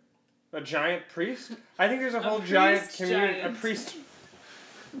them? A giant priest? I think there's a whole giant community. Giant. A priest.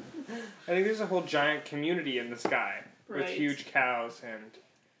 I think there's a whole giant community in the sky with huge cows and.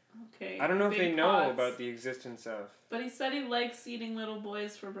 Okay. I don't know if they know pots. about the existence of. But he said he likes eating little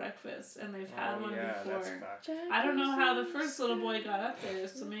boys for breakfast, and they've had one before. That's fact. I don't know how the first little boy got up there,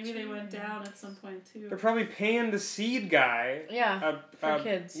 so maybe they went down at some point too. They're probably paying the seed guy. Yeah. For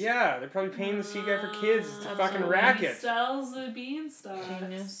kids. Yeah, they're probably paying the seed guy for kids. It's a fucking racket. He sells the beanstalks.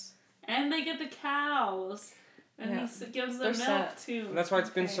 Genius. And they get the cows. And he gives them milk too. And that's why it's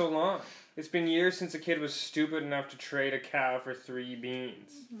been so long. It's been years since a kid was stupid enough to trade a cow for 3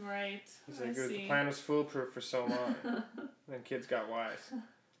 beans. Right. He's like, the plan was foolproof for so long. Then kids got wise.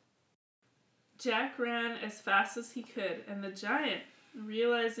 Jack ran as fast as he could, and the giant,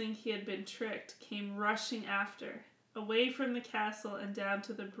 realizing he had been tricked, came rushing after, away from the castle and down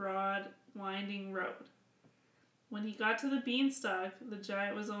to the broad, winding road. When he got to the beanstalk, the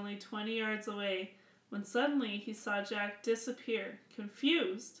giant was only 20 yards away, when suddenly he saw Jack disappear,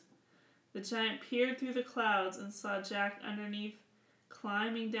 confused. The giant peered through the clouds and saw Jack underneath,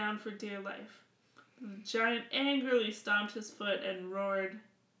 climbing down for dear life. The giant angrily stomped his foot and roared,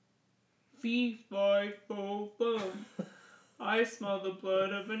 "Fee, fi, fo, fum. I smell the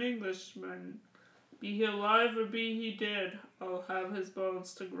blood of an Englishman. Be he alive or be he dead, I'll have his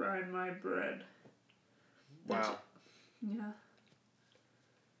bones to grind my bread." Wow. Yeah.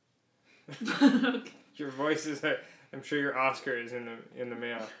 Okay. Your voice is... I'm sure your Oscar is in the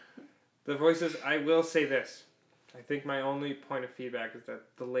mail. The voices... I will say this. I think my only point of feedback is that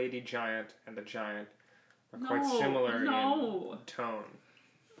the lady giant and the giant are quite similar in tone.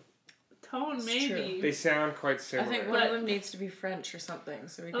 Tone, maybe. They sound quite I similar. think one of them needs to be French or something,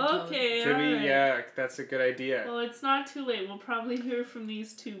 so we can Okay, Could alright. be, yeah, that's a good idea. Well, it's not too late. We'll probably hear from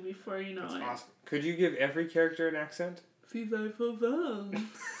these two before you know That's it. awesome. Could you give every character an accent? Fee, fi, fo, fum.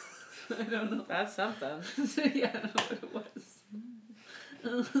 I don't know. That's something. Yeah, I don't know what it was.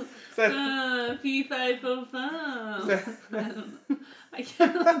 That, Fee, fi, fo, fum. I don't know. I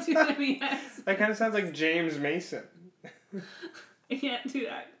can't do any accents. that kind of sounds like James Mason. I can't do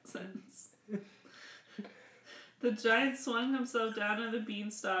accents. The giant swung himself down on the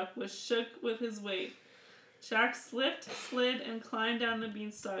beanstalk, was shook with his weight. Jack slipped, slid, and climbed down the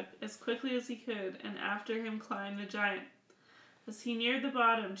beanstalk as quickly as he could, and after him climbed the giant. As he neared the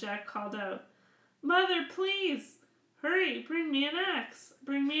bottom, Jack called out, "Mother, please! Hurry, bring me an axe!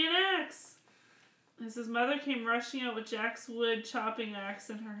 Bring me an axe!" As his mother came rushing out with Jack's wood chopping axe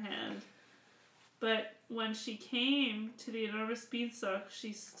in her hand. But when she came to the enormous beanstalk,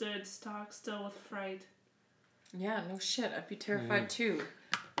 she stood stock still with fright. Yeah, no shit. I'd be terrified too.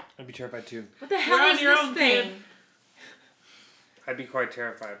 I'd be terrified too. What the hell is this thing? Kid. I'd be quite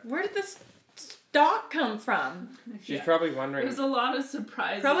terrified. Where did this stalk come from? She's probably wondering. There's a lot of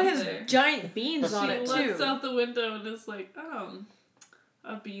surprises Probably has there. giant beans on it She too. looks out the window and is like,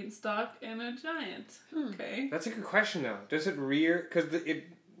 a beanstalk and a giant. Okay. That's a good question though. Does it rear? Because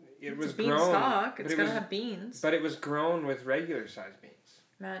it was a grown. beanstalk. It's but gotta have beans. But it was grown with regular sized beans.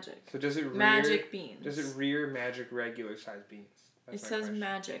 Magic. So does it rear? Magic beans. Does it rear magic regular sized beans? That's It my says question.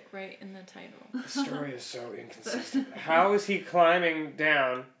 magic right in the title. The story is so inconsistent. How is he climbing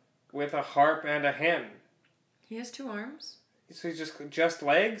down with a harp and a hen? He has 2 arms. So he's just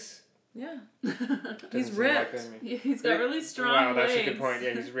legs? Yeah. Doesn't He's seem ripped. Like that to me. Yeah, he's got really strong Wow, that's legs. a good point.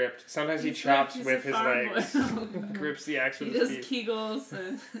 Yeah, he's ripped. Sometimes he He's chops ripped. with He's his a farm legs. boy. Grips the axe He with does his teeth. Kegels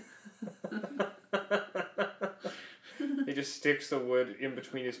and... He just sticks the wood in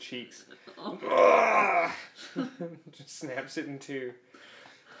between his cheeks. Oh. Just snaps it in 2.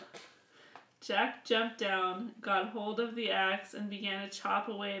 Jack jumped down, got hold of the axe, and began to chop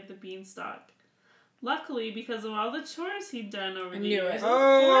away at the beanstalk. Luckily, because of all the chores he'd done over the knew years, it.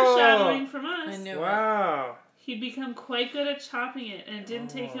 foreshadowing from us, I knew it. Wow. he'd become quite good at chopping it, and it didn't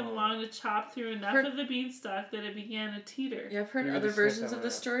take him long to chop through enough of the beanstalk that it began to teeter. Yeah, I've heard You other just sniffed versions that of one the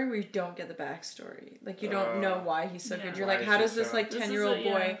out. story where you don't get the backstory. Like, you don't know why he's so Yeah. good. You're Why like, is how he does this, so- like, This is 10-year-old a-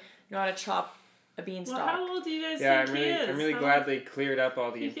 boy yeah. know how to chop a beanstalk? Well, how old do you guys Yeah, think he is? I'm really How glad old- they cleared up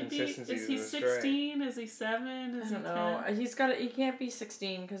all the He could be. inconsistencies Is he in the story. 16? Is he 7? Is I don't he know. 10? He can't be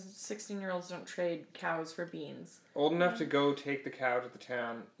 16 because 16-year-olds don't trade cows for beans. Old enough to go take the cow to the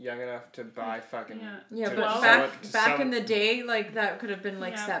town, young enough to buy fucking... Yeah, to but sell back it- to back sell in it. the day, like, that could have been,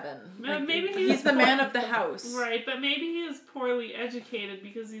 like, Yeah. 7. Well, Like, maybe he's the man of the house. Right, but maybe he is poorly educated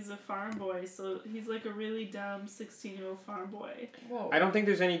because he's a farm boy, so he's like a really dumb 16-year-old farm boy. Whoa. I don't think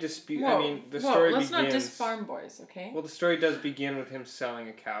there's any dispute. Whoa. I mean, the Let's story begins... not diss farm boys, okay? Well, the story does begin with him selling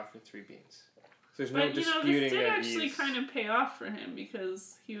a cow for 3 beans. So There's no disputing this did that actually kind of pay off for him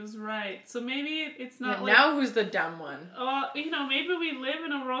because he was right. So maybe it's not like... Now who's the dumb one? Oh, maybe we live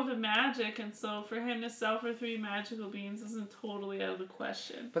in a world of magic, and so for him to sell for 3 magical beans isn't totally out of the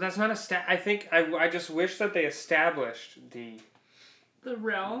question. But that's not I think I just wish that they established the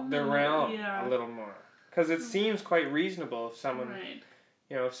realm. A little more, because it seems quite reasonable if someone, right.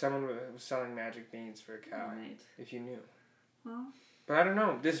 If someone was selling magic beans for a cow, right. if you knew. Well. But I don't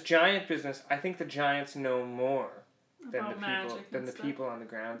know. This giant business, I think the giants know more than the people on the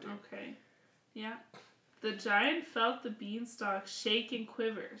ground do. Okay. Yeah. The giant felt the beanstalk shake and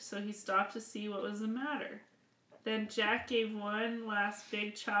quiver, so he stopped to see what was the matter. Then Jack gave one last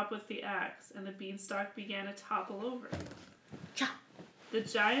big chop with the axe, and the beanstalk began to topple over. Chop! The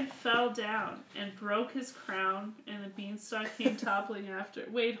giant fell down and broke his crown, and the beanstalk came toppling after.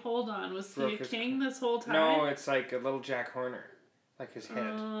 Wait, hold on. Was he a king this whole time? No, it's like a little Jack Horner. Like his head.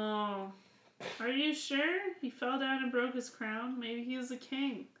 Oh. Are you sure? He fell down and broke his crown? Maybe he was a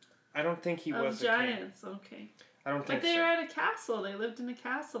king. I don't think he was a giants. king. Okay. I don't think so. But they were at a castle. They lived in a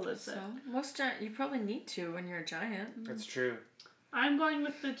castle, it said. Most you probably need to when you're a giant. That's true. I'm going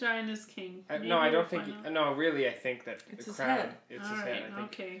with the giant as king. No, I don't think... No, really, I think that it's the his crown... head. It's his head, I think.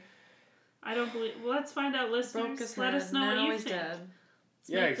 Okay. I don't believe... Well, let's find out, listeners. Let us know now what you he's think. Dead. Let's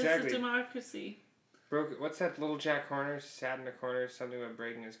make this a democracy. What's that little Jack Horner? Sat in the corner, something about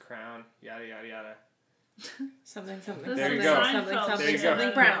breaking his crown. Yada, yada, yada. Something. There you go.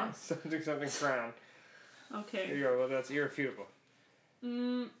 Something brown. Something crown. Okay. There you go. Well, that's irrefutable.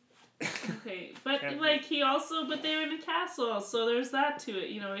 Okay. But, he also... But they were in a castle, so there's that to it.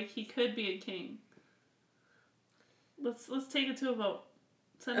 He could be a king. Let's take it to a vote.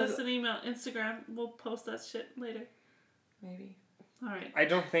 Send us an email. Instagram. We'll post that shit later. Maybe. All right. I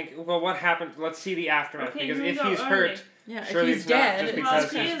don't think... Well, what happened... Let's see the aftermath. Okay, because if he's hurt... Yeah, surely if he's it's dead... not just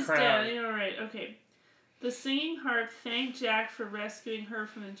because he his is crown... dead. You're right. Okay. The singing harp thanked Jack for rescuing her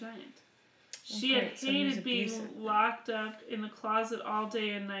from the giant. She had hated being locked up in the closet all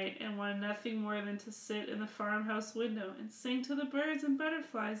day and night and wanted nothing more than to sit in the farmhouse window and sing to the birds and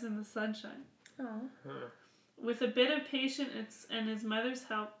butterflies in the sunshine. Oh. With a bit of patience and his mother's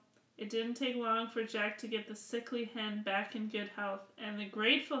help, it didn't take long for Jack to get the sickly hen back in good health, and the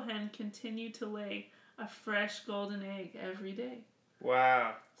grateful hen continued to lay a fresh golden egg every day.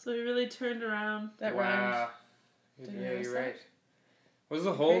 Wow. So he really turned around. That rhymed. Yeah, you're right. Was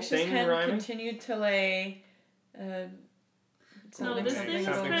the whole thing hen rhyming? Continued to lay... No, this thing is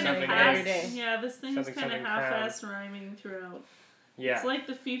kind of half... Yeah, this thing is kind of half-assed rhyming throughout. Yeah. It's like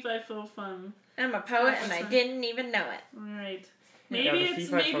the fee-fi-fo-fum. I'm a poet and I didn't even know it. Right. Maybe it's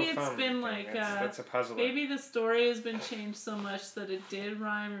been like that's a puzzle. Maybe the story has been changed so much that it did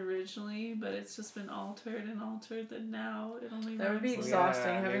rhyme originally, but it's just been altered that now it only rhymes. That would be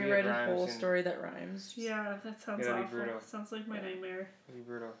exhausting having to write a whole story that rhymes. Yeah, that sounds awful. Sounds like my nightmare. That'd be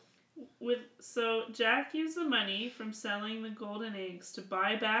brutal. So Jack used the money from selling the golden eggs to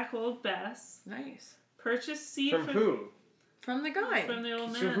buy back old Bess. Nice. Purchase seed from who? From the guy. From the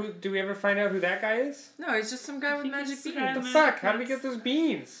old man. So do we ever find out who that guy is? No, he's just some guy with magic beans. What the fuck? How did he get those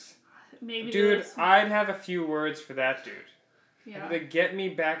beans? Maybe. Dude, I'd have a few words for that dude. Yeah. They get me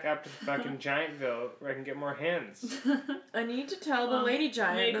back up to fucking Giantville where I can get more hens. I need to tell the lady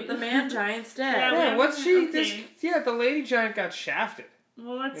giant that the man giant's dead. Yeah, what's she? Okay. The lady giant got shafted.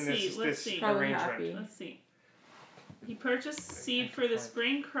 Well, let's see. Probably happy. Let's see. He purchased seed for the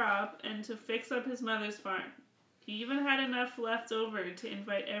spring crop and to fix up his mother's farm. He even had enough left over to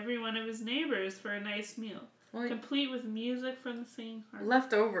invite every one of his neighbors for a nice meal, complete with music from the singing harp.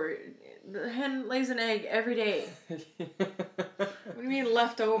 Left over? The hen lays an egg every day. What do you mean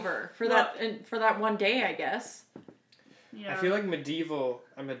left over? For that one day, I guess. Yeah. I feel like a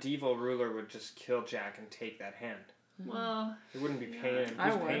medieval ruler would just kill Jack and take that hen. Well, it wouldn't be paying him.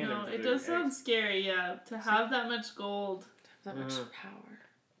 I would. No, it does sound scary, yeah. To have that much gold. That much power.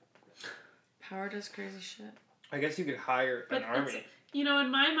 Power does crazy shit. I guess you could hire an army. In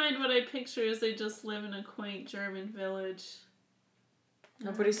my mind, what I picture is they just live in a quaint German village.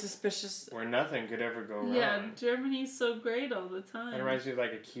 Nobody's suspicious. Where nothing could ever go wrong. Yeah, Germany's so great all the time. It reminds me of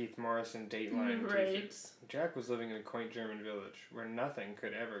like a Keith Morrison Dateline. Right. T-shirt. Jack was living in a quaint German village where nothing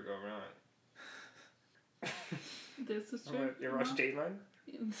could ever go wrong. This is true. You ever watch Dateline?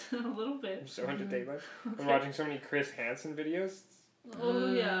 A little bit. I'm so into Dateline. Okay. I'm watching so many Chris Hansen videos.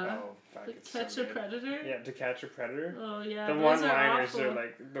 Oh, yeah. Oh, fuck. To Catch a Predator? Yeah, To Catch a Predator. Oh, yeah. The one-liners are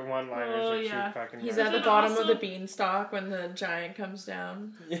like, too fucking He's at the bottom of the beanstalk when the giant comes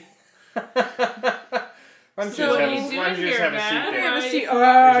down. Yeah. Why don't you So just what are you have a doing seat here, there? man? have a seat.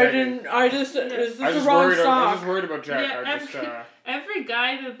 Exactly. I just, is I was this the just wrong worried. I was sock? just worried about Jack. Yeah, I just. every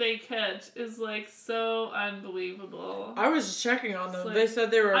guy that they catch is like so unbelievable. I was just checking on them. It's like, they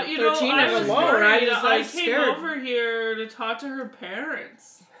said they were 13 I and was alone. worried. I just I like came scared. over here to talk to her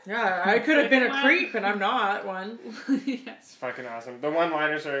parents. Yeah, I could have been a Wow. creep, and I'm not one. Yes. It's fucking awesome. The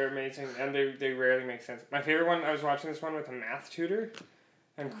one-liners are amazing, and they rarely make sense. My favorite one, I was watching this one with a math tutor,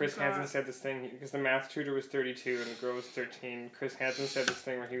 and Chris Hansen said this thing, because the math tutor was 32 and the girl was 13. Chris Hansen said this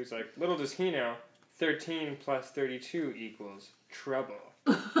thing where he was like, little does he know, 13 plus 32 equals trouble.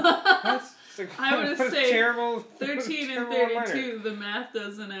 That's like, I would what a say terrible 13 and terrible 32, the math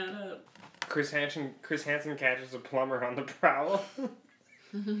doesn't add up. Chris Hansen catches a plumber on the prowl.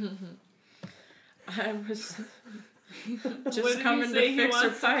 I was What just did coming he say? to fix He her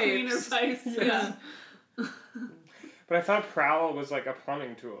wants to clean her pipes. pipes. Yeah. But I thought prowl was like a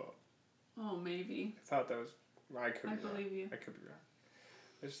plumbing tool. Oh, maybe. I thought that was... I could I be wrong. believe you. I could be wrong.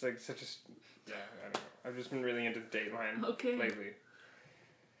 It's just like such a... Yeah, I don't know. I've just been really into the Dateline Okay. lately.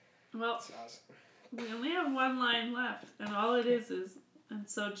 Well, It's awesome. we only have one line left, and all it is, and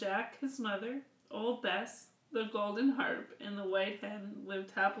so Jack, his mother, Old Bess, the golden harp, and the white hen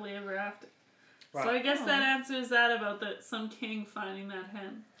lived happily ever after. Wow. So I guess that answers that about some king finding that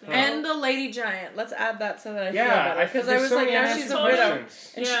hen. And the lady giant. Let's add that so that I feel Yeah, better. Because I there's was so like, many now she's a totally- widow.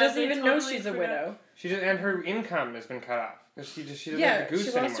 questions. And Yeah, she doesn't they even know totally she's a forgot. widow. And her income has been cut off. Because she doesn't Yeah, have the goose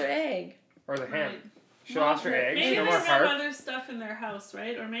she lost anymore. her egg. Or the hen. Right. She lost her Well, eggs, Maybe no they more have harp. other stuff in their house,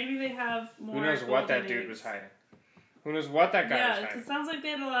 right? Or maybe they have more. Who knows what that golden dude eggs. was hiding? Who knows what that guy was Yeah, hiding? it sounds like they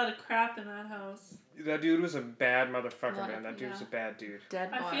had a lot of crap in that house. That dude was a bad motherfucker, Lot man. of- That dude was a bad dude. Dead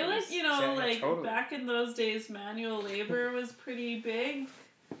I feel bodies. like, Yeah, like totally. back in those days, manual labor was pretty big.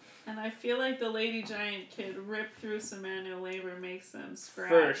 And I feel like the Lady Giant could rip through some manual labor, make some scratch.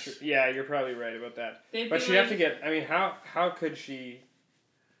 For sure. Yeah, you're probably right about that. They'd But be she'd like, have to get... I mean, how could she...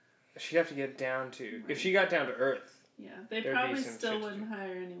 She'd have to get down to... If she got down to earth... Yeah, they there'd be probably some still shit to wouldn't do.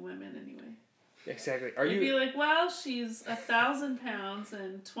 hire any women anyway. Exactly. They'd be like, well, she's 1,000 pounds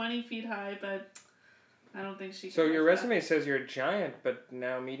and 20 feet high, but I don't think she can. So your lift resume says you're a giant, but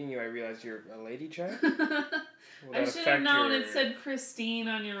now meeting you, I realize you're a lady giant? that. Will I that should have affect known your- it said Christine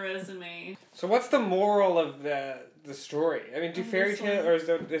on your resume. So what's the moral of the story? I mean, do Of fairy this tales,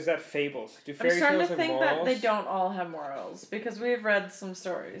 or is that fables? Do I'm fairy starting tales to have think morals? that they don't all have morals. Because we've read some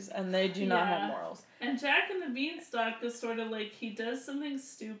stories, and they do not Yeah. have morals. And Jack and the Beanstalk is sort of like he does something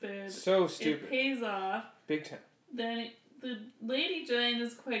stupid. So It stupid. pays off. Big time. Then the lady giant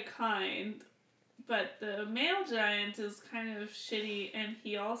is quite kind, but the male giant is kind of shitty, and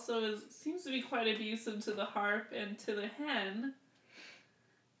he also seems to be quite abusive to the harp and to the hen.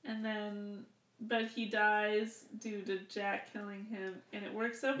 And then, but he dies due to Jack killing him, and it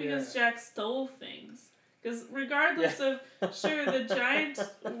works out because Jack stole things. Because regardless of, sure, the giant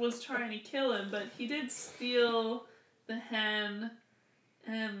was trying to kill him, but he did steal the hen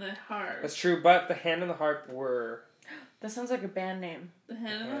and the harp. That's true, but the hen and the harp were... That sounds like a band name. The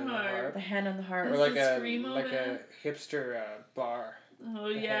hen and the harp. The Hen and the Harp. Or This like is a Screamo like Man? a hipster bar.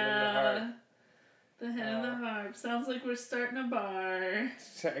 Oh, The hen and the yeah. harp. The hen and the harp. Sounds like we're starting a bar.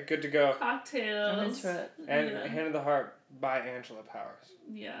 Good to go. Cocktails. I'm into it. And Yeah. Hand of the Harp by Angela Powers.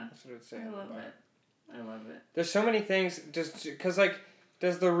 Yeah. That's what it would say. I on the love bar. it. I love it. There's so many things, just because, like,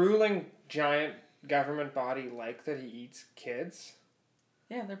 does the ruling giant government body like that he eats kids?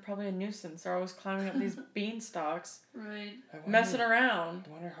 Yeah, they're probably a nuisance. They're always climbing up these beanstalks, Right. messing around.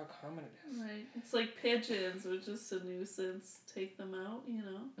 I wonder how common it is. Right. It's like pigeons, which is just a nuisance. Take them out, you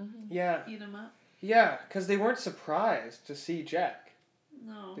know? Mm-hmm. Yeah. Eat them up. Yeah, because they weren't surprised to see Jack.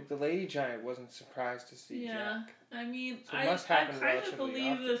 No. Like, the lady giant wasn't surprised to see Yeah. Jack. I mean, So it I must kind happen of relatively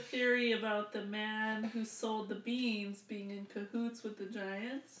believe often. the theory about the man who sold the beans being in cahoots with the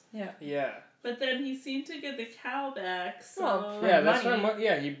giants. Yeah. But then he seemed to get the cow back, so... Well, For Yeah, that's money. what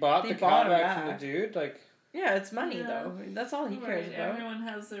he bought He the bought cow him back from back. the dude. Like, Yeah, it's money Yeah. though. That's all he cares Right, about. everyone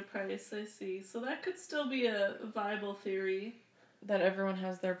has their price, I see. So that could still be a viable theory. That everyone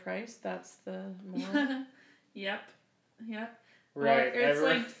has their price. That's the moral. Yep. right. Or it's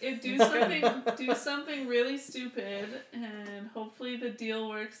everyone- like do something really stupid, and hopefully the deal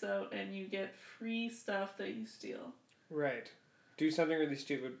works out, and you get free stuff that you steal. Right. Do something really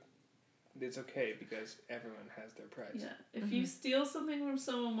stupid. It's okay because everyone has their price. Yeah. If you steal something from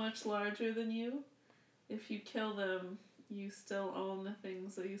someone much larger than you, if you kill them, you still own the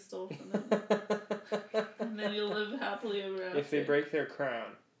things that you stole from them, and then you'll live happily ever after. If they break their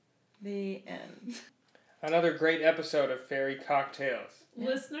crown. The end. Another great episode of Fairy Cocktails. Yeah.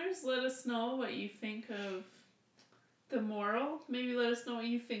 Listeners, let us know what you think of The moral? Maybe let us know what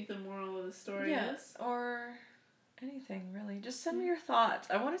you think the moral of the story is. Or anything, really. Just send me your thoughts.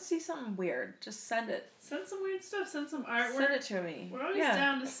 I want to see something weird. Just send it. Send some weird stuff. Send some artwork. Send it to me. We're always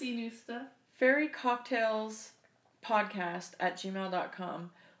down to see new stuff.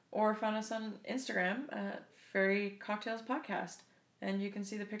 fairycocktailspodcast@gmail.com, or find us on Instagram at Fairy Cocktails Podcast, and you can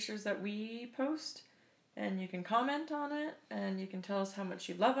see the pictures that we post, and you can comment on it, and you can tell us how much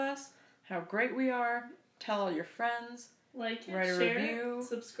you love us, how great we are. Tell all your friends. Like it, write a share review. it,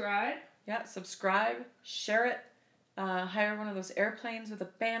 subscribe. Yeah, subscribe, share it, hire one of those airplanes with a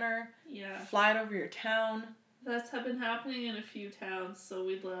banner. Yeah. Fly it over your town. That's been happening in a few towns, so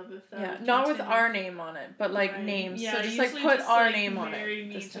we'd love if that would not continue. with our name on it, but like names. Yeah, so just usually put just our name on it. Marry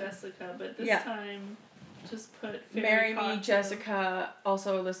Me Jessica, but this time just put Fairy Marry Cocktail. Me Jessica.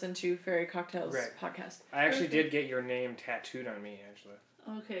 Also listen to Fairy Cocktails podcast. I actually did get your name tattooed on me, Angela.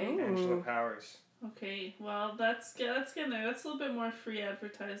 Okay. Ooh. Angela Powers. Okay. Well, that's getting there. That's a little bit more free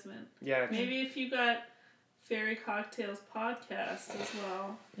advertisement. Yeah. Maybe if you got Fairy Cocktails podcast as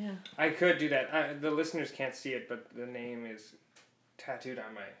well. Yeah. I could do that. The listeners can't see it, but the name is tattooed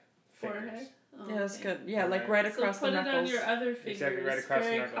on my fingers. Forehead. Oh, Yeah, that's okay. good. Yeah, like right across so the put knuckles. it on your other fingers. Exactly, right across the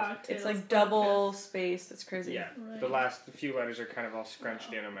Fairy knuckles. Cocktails It's like podcast. double space. That's crazy. Yeah. Right. The last few letters are kind of all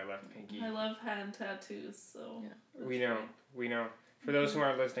scrunched in on my left pinky. I love hand tattoos, so that's We know. great. We know. For those who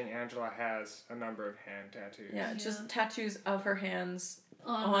aren't listening, Angela has a number of hand tattoos. Yeah, just tattoos of her hands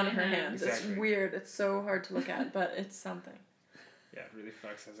on my her hands. Exactly. It's weird. It's so hard to look at, but it's something. Yeah, it really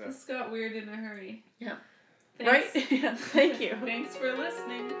fucks us up. This got weird in a hurry. Yeah. Thanks. Right? Yeah. Thank you. Thanks for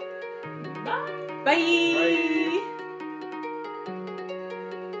listening. Bye. Bye.